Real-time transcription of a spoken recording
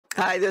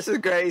Hi, this is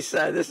Grace.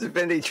 This is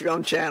Vintage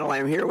Film Channel.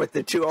 I'm here with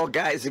the two old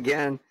guys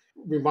again.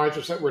 Reminds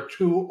us that we're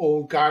two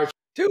old guys.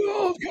 Two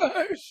old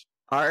guys.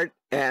 Art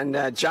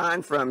and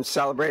John from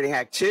Celebrating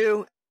Act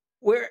 2.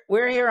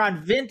 We're here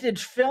on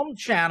Vintage Film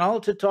Channel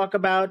to talk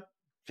about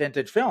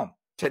vintage film.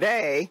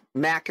 Today,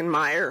 Mack and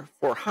Myer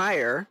for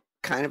Hire,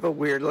 kind of a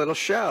weird little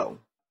show.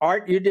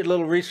 Art, you did a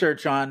little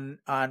research on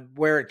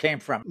where it came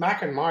from.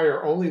 Mack and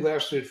Myer only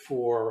lasted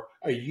for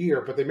a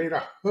year, but they made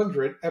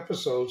 100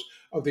 episodes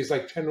of these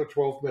like 10 or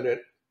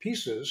 12-minute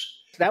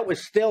pieces. That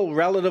was still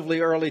relatively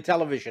early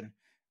television.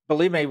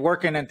 Believe me,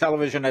 working in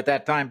television at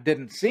that time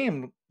didn't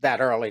seem that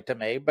early to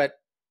me, but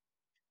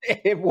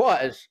it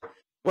was.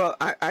 Well,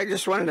 I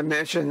just wanted to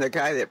mention the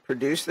guy that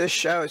produced this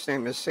show. His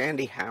name is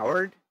Sandy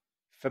Howard.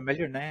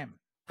 Familiar name.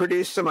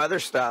 Produced some other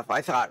stuff.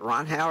 I thought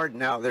Ron Howard.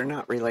 No, they're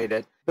not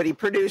related. But he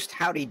produced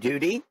Howdy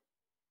Doody.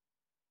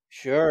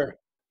 Sure.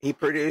 He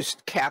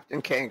produced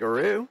Captain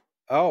Kangaroo.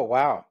 Oh,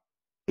 wow.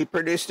 He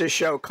produced a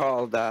show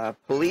called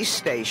Police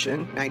Station,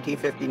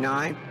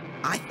 1959.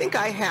 I think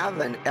I have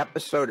an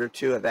episode or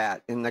two of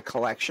that in the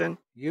collection.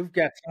 You've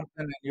got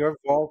something in your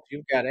vault.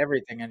 You've got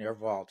everything in your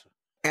vault.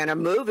 And a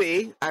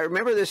movie. I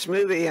remember this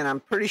movie, and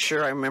I'm pretty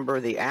sure I remember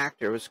the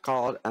actor. It was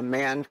called A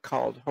Man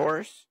Called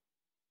Horse.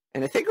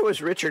 And I think it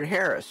was Richard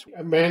Harris.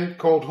 A Man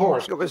Called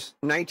Horse. It was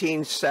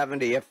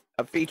 1970, a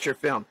feature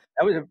film.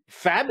 That was a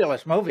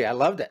fabulous movie. I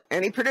loved it.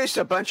 And he produced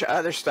a bunch of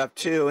other stuff,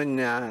 too. And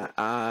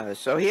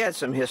so he had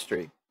some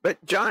history.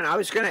 But, John, I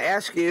was going to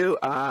ask you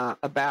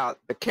about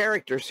the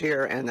characters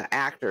here and the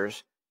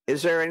actors.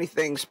 Is there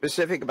anything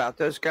specific about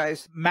those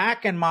guys?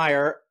 Mack and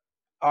Myer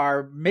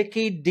are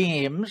Mickey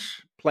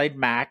Deems, played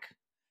Mack,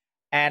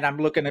 and I'm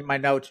looking at my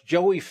notes,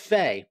 Joey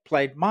Faye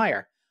played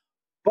Meyer.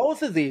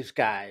 Both of these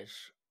guys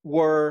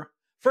were,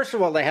 first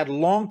of all, they had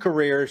long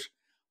careers,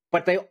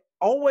 but they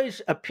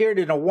always appeared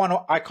in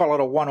I call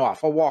it a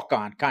one-off, a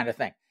walk-on kind of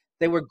thing.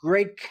 They were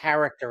great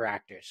character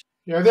actors.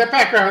 Yeah, their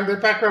background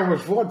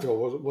was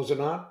vaudeville, was it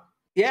not?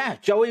 Yeah,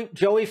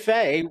 Joey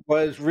Faye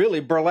was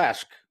really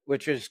burlesque,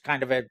 which is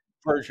kind of a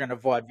version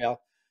of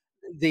vaudeville,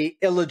 the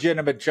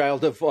illegitimate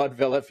child of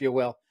vaudeville, if you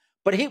will.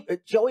 But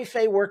Joey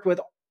Faye worked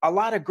with a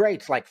lot of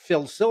greats like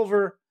Phil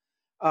Silver,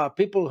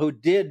 people who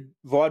did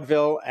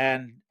vaudeville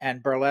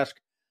and burlesque.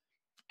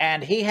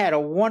 And he had a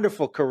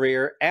wonderful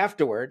career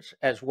afterwards,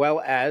 as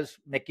well as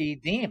Mickey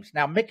Deems.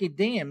 Now, Mickey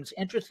Deems,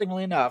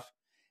 interestingly enough,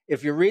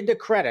 if you read the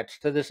credits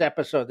to this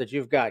episode that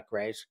you've got,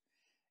 Grace,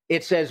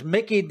 it says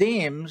Mickey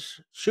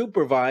Deems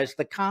supervised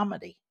the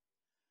comedy.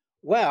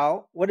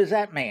 Well, what does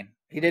that mean?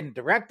 He didn't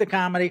direct the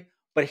comedy,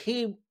 but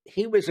he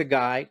was a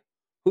guy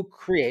who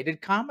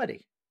created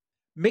comedy.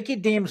 Mickey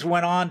Deems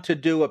went on to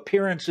do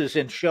appearances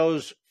in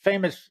shows,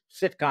 famous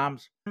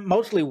sitcoms,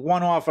 mostly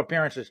one-off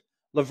appearances.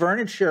 Laverne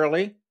and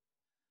Shirley,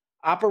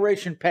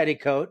 Operation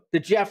Petticoat, The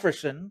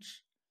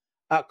Jeffersons,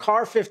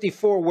 Car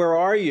 54, Where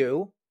Are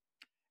You?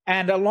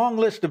 And a long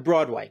list of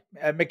Broadway.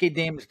 Mickey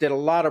Deems did a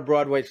lot of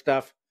Broadway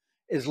stuff,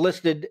 is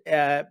listed,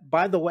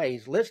 by the way,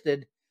 he's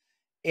listed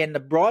in the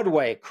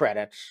Broadway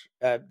credits,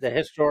 the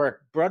historic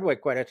Broadway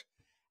credits,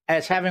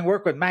 as having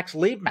worked with Max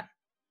Liebman.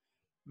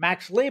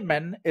 Max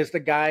Liebman is the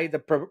guy, the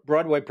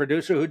Broadway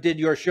producer who did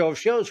Your Show of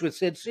Shows with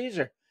Sid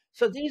Caesar.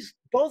 So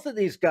both of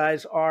these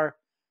guys are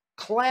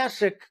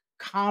classic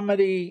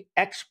comedy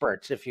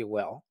experts, if you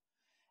will.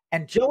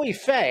 And Joey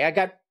Faye, I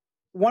got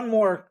one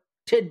more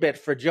tidbit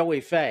for Joey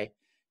Faye.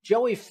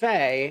 Joey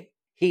Faye,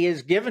 he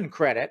is given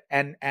credit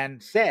and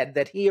said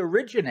that he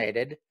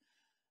originated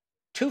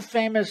two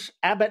famous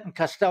Abbott and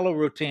Costello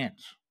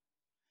routines.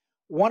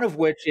 One of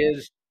which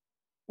is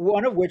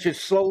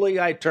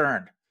Slowly I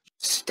Turned.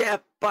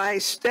 Step by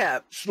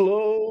step.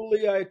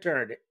 Slowly I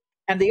Turned.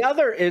 And the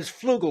other is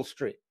Flugel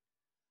Street.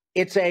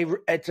 It's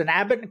an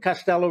Abbott and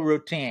Costello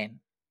routine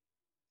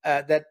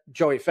that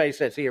Joey Faye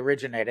says he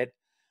originated,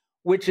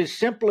 which is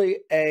simply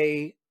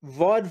a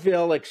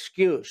vaudeville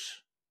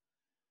excuse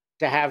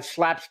to have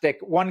slapstick.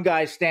 One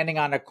guy standing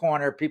on a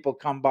corner, people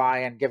come by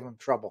and give him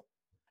trouble.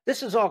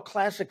 This is all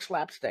classic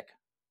slapstick.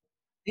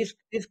 These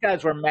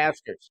guys were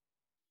masters.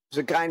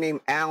 There's a guy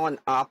named Alan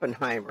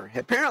Oppenheimer.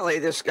 Apparently,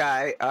 this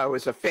guy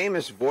was a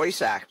famous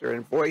voice actor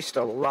and voiced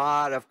a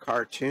lot of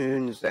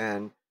cartoons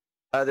and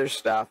other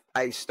stuff.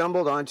 I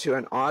stumbled onto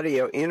an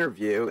audio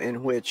interview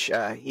in which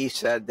he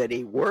said that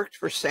he worked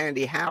for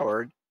Sandy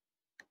Howard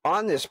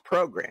on this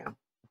program,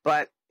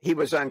 but he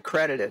was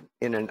uncredited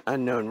in an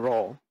unknown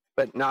role,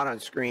 but not on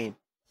screen.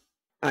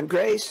 I'm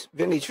Grace,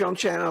 Vintage Film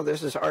Channel.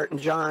 This is Art and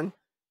John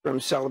from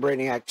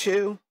Celebrating Act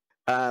 2.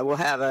 We'll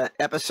have an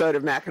episode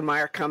of Mack and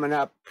Myer coming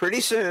up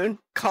pretty soon,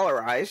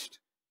 colorized,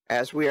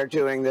 as we are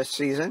doing this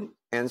season.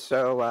 And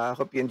so I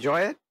hope you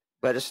enjoy it.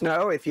 Let us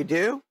know if you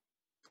do.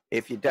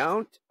 If you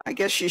don't, I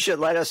guess you should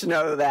let us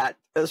know that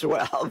as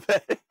well.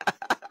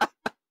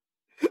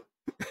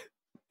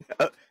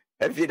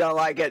 If you don't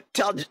like it,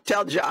 tell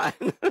John.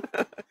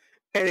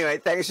 Anyway,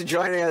 thanks for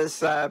joining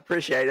us.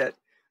 Appreciate it.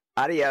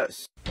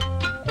 Adios.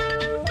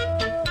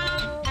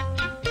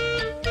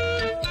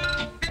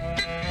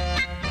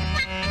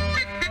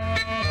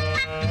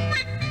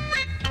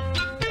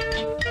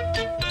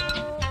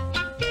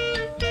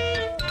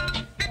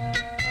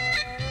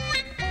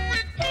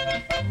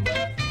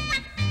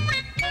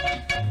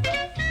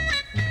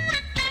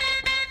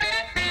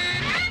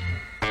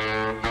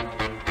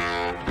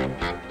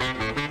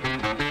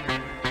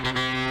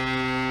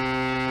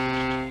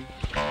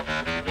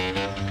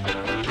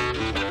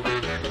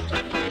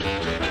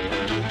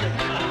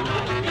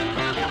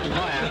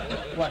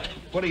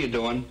 What are you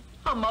doing?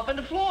 I'm mopping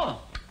the floor.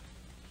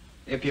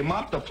 If you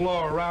mop the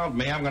floor around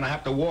me, I'm going to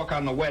have to walk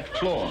on the wet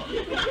floor.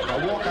 If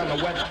I walk on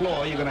the wet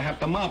floor, you're going to have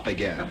to mop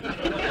again.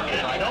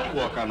 If I don't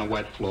walk on the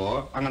wet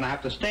floor, I'm going to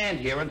have to stand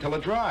here until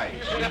it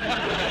dries.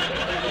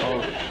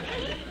 So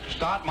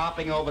start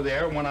mopping over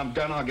there, and when I'm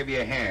done, I'll give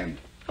you a hand.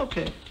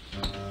 Okay.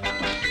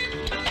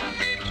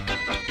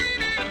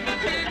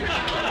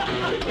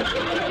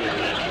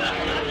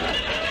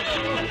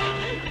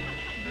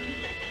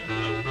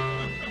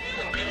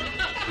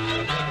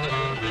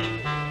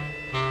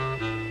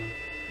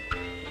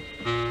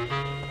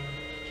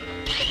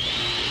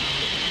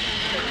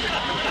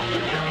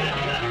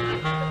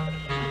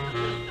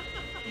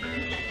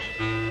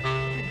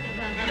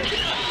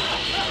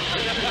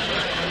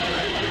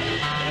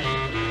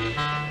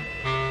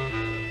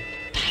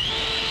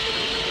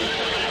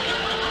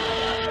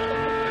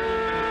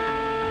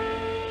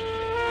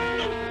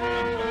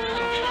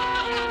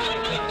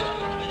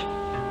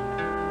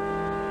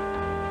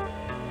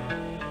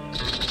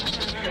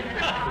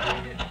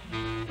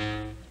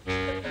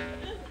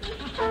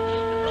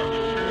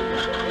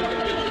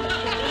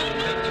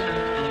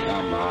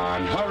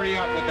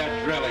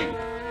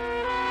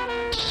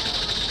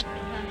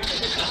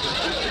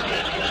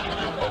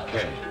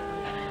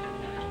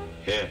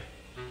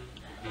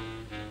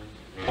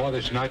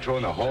 Nitro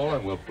in the hole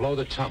and we'll blow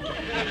the tumbler.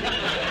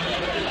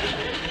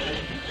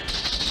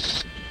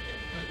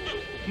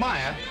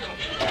 Meyer.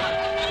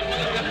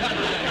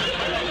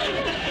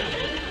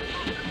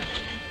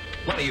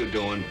 What are you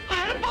doing? I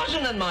had a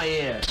buzzing in my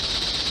ear.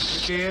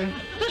 Which ear?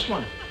 This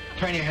one.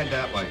 Turn your head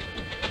that way.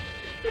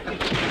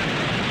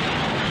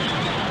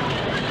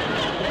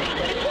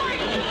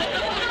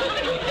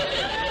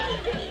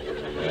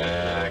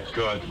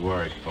 Good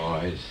work,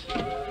 boys.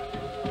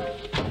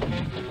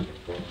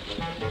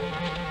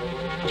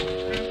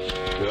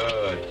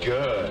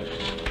 Good.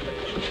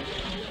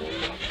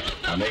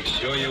 Now make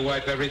sure you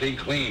wipe everything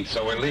clean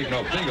so we leave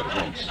no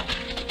fingerprints.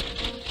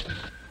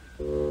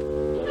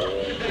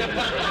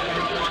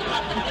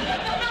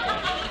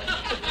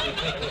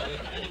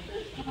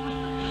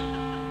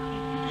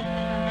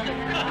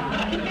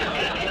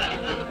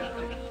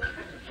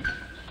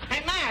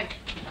 Hey, Mac,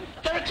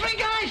 there are 3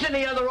 guys in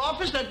the other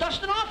office. They're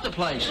dusting off the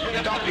place.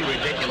 Don't be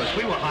ridiculous.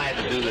 We were hired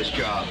to do this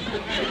job.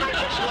 I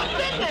just looked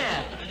in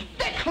there.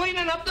 They're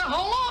cleaning up the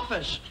whole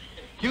office.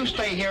 You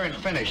stay here and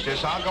finish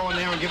this. I'll go in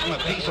there and give them a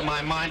piece of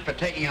my mind for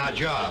taking our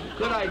job.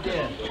 Good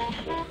idea.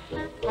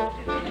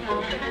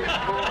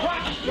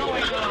 What's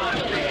going on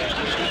there?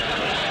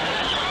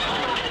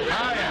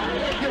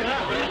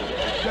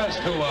 Just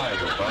who are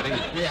you, buddy?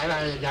 Repeat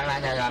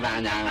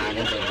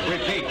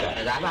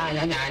that. Are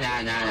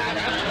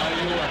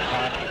you a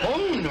cop?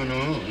 Oh, no.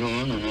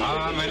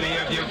 How many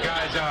of you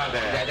guys are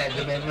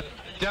there?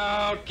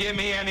 Don't give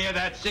me any of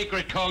that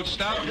secret code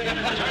stuff. Turn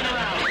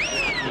around.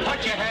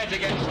 Put your heads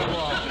against the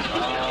wall.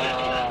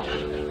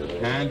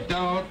 And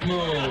don't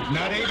move,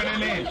 not even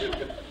an inch.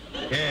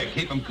 Here,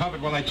 keep them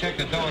covered while I check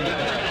the door in the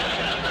back.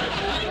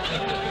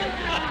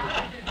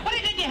 What are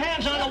you getting your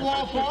hands on the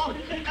wall for?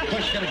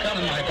 Push, get a gun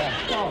in my back.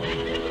 Oh.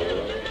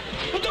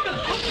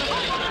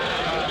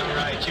 All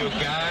right, you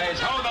guys,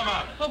 hold them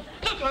up.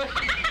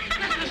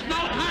 There's no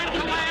time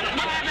to laugh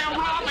while they're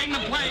robbing the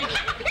place.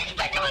 He's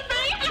tickling me.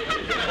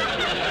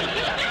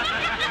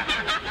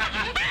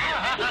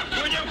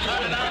 Will you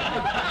cut it out?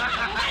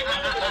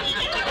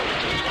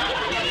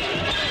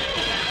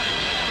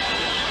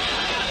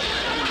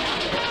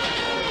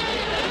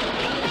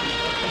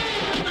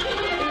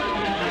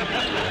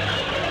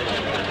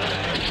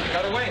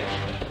 Got away.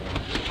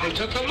 They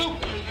took the loop.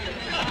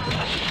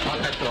 Lock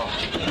that door.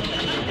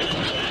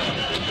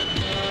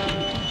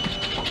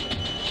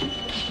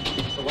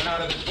 They went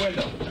out of this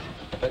window.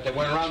 Bet they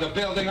went around the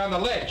building on the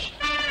ledge.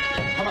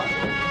 Come on.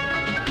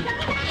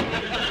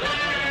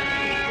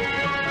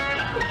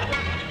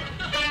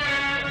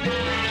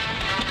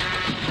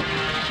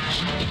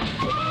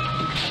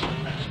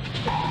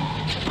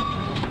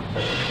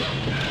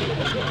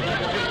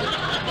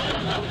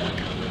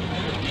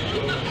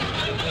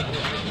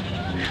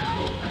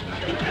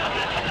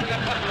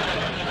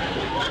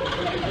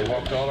 They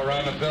walked all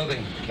around the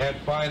building. Can't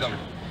find them.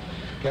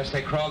 Guess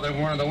they crawled in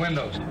one of the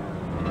windows.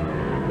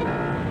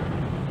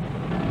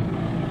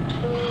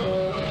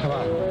 Come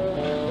on.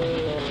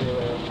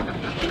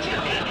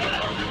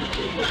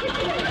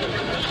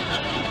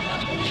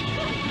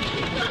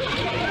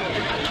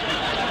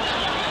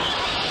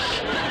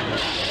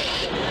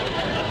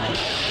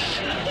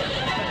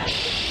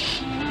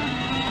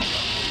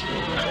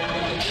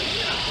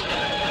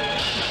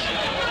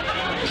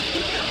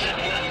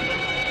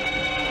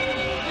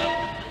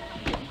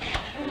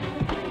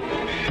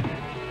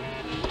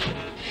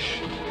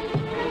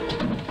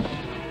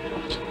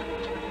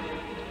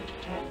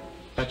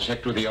 Let's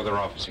check through the other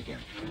office again.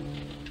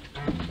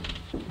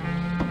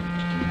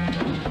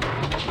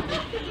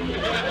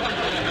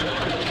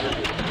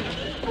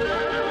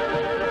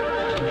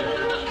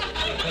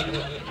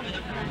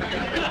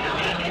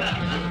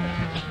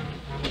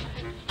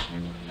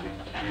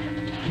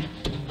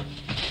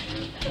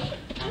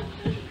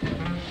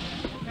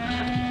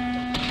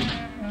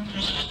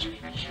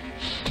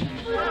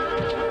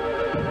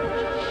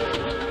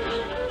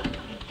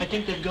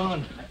 think they've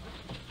gone.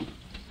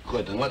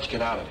 Good, then let's get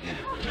out of here.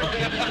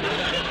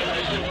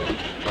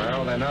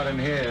 Well, they're not in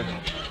here.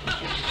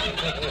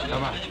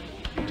 Come on.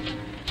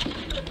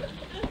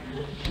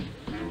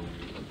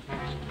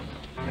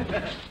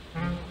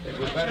 Think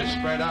we better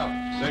spread out.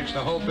 Search the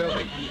whole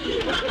building.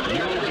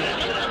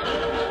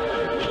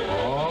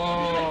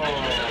 Oh,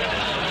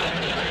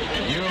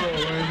 you're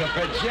in the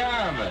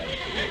pajamas.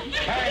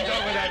 Hand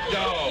over that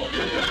dough.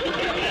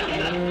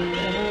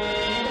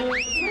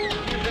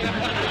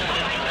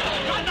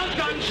 No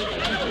guns!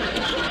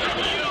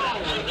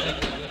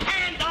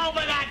 Hand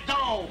over that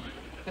dough!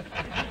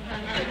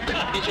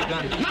 Get your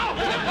gun. No!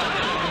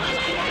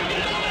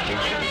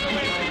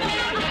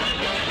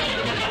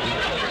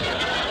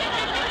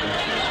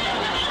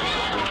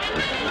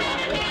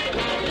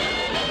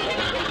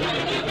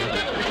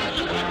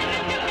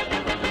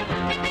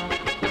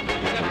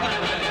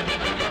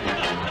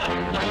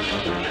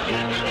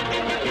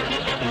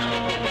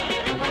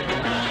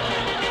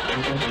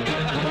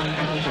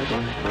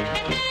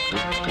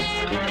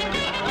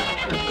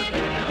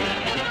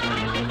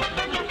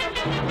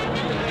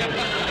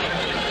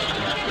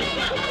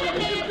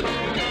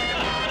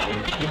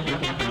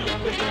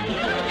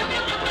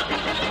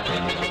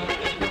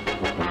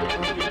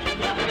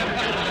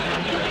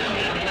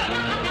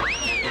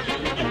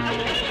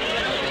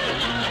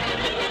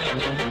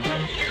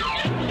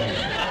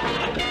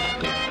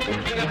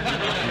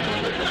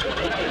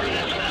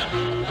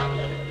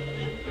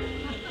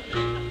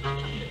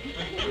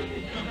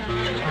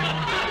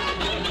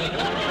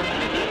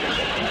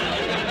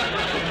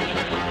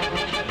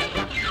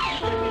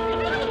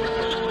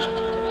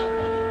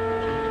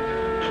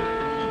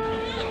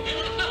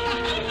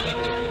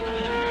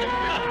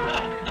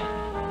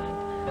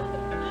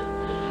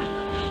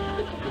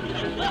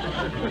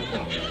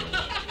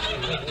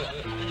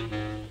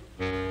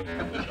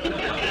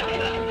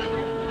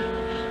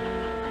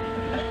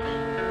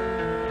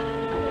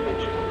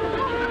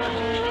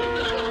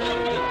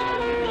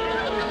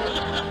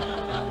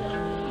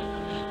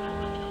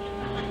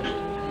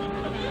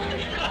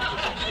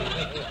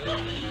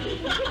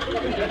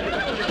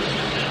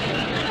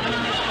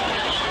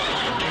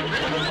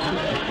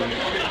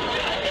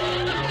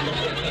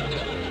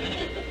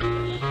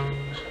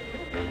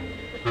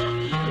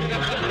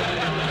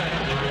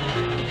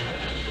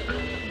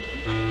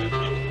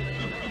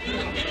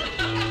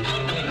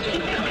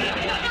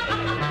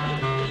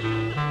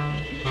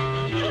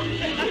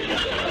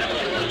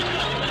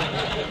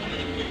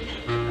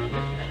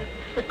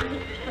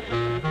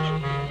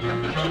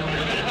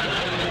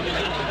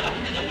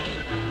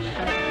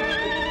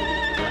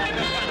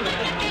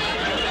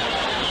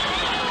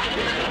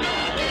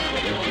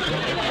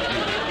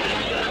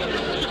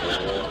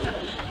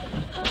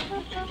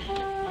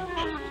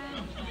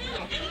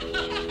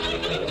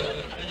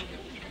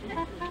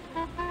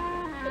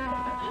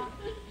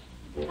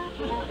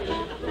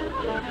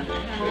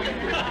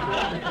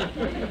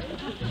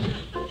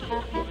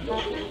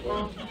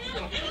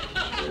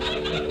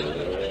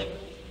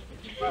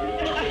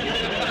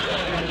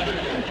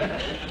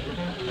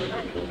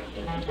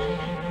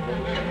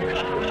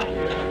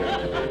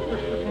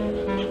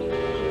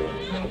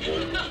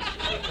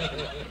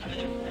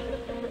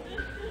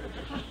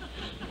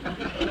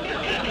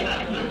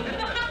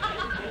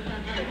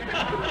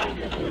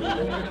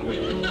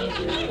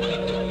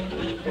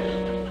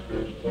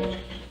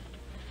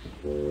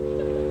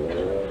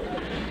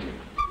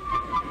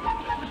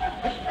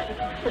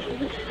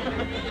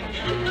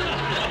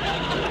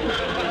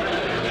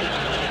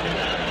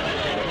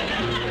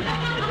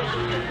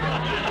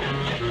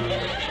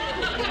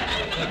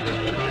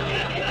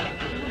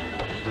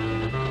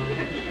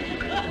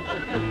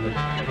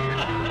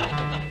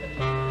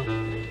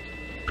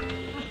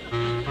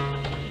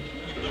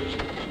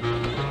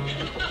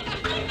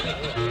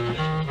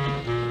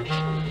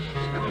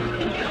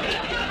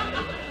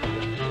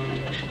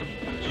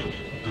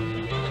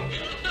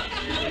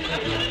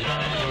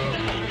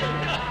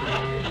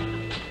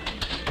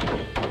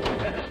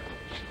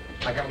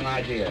 I got an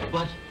idea.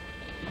 What?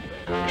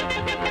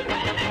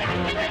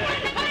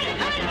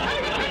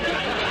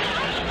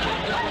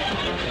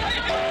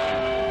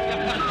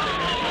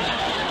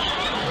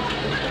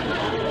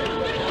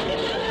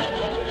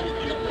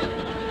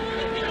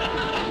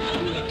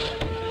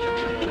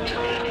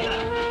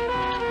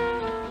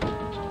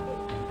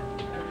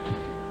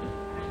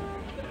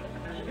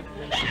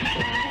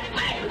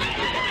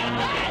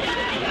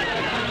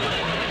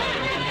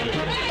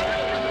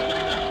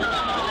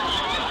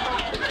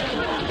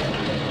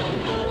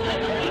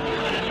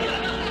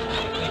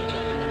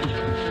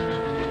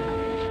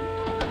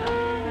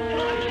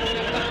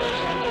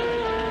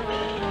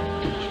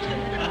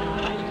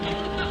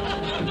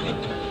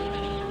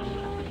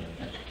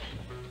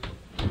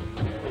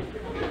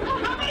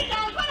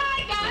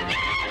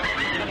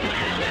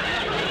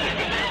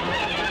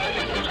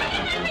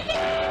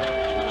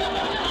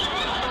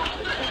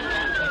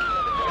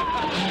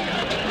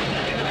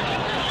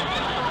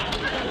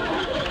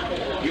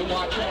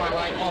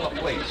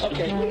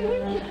 Okay.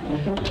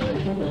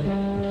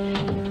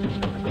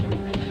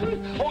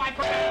 Oh, I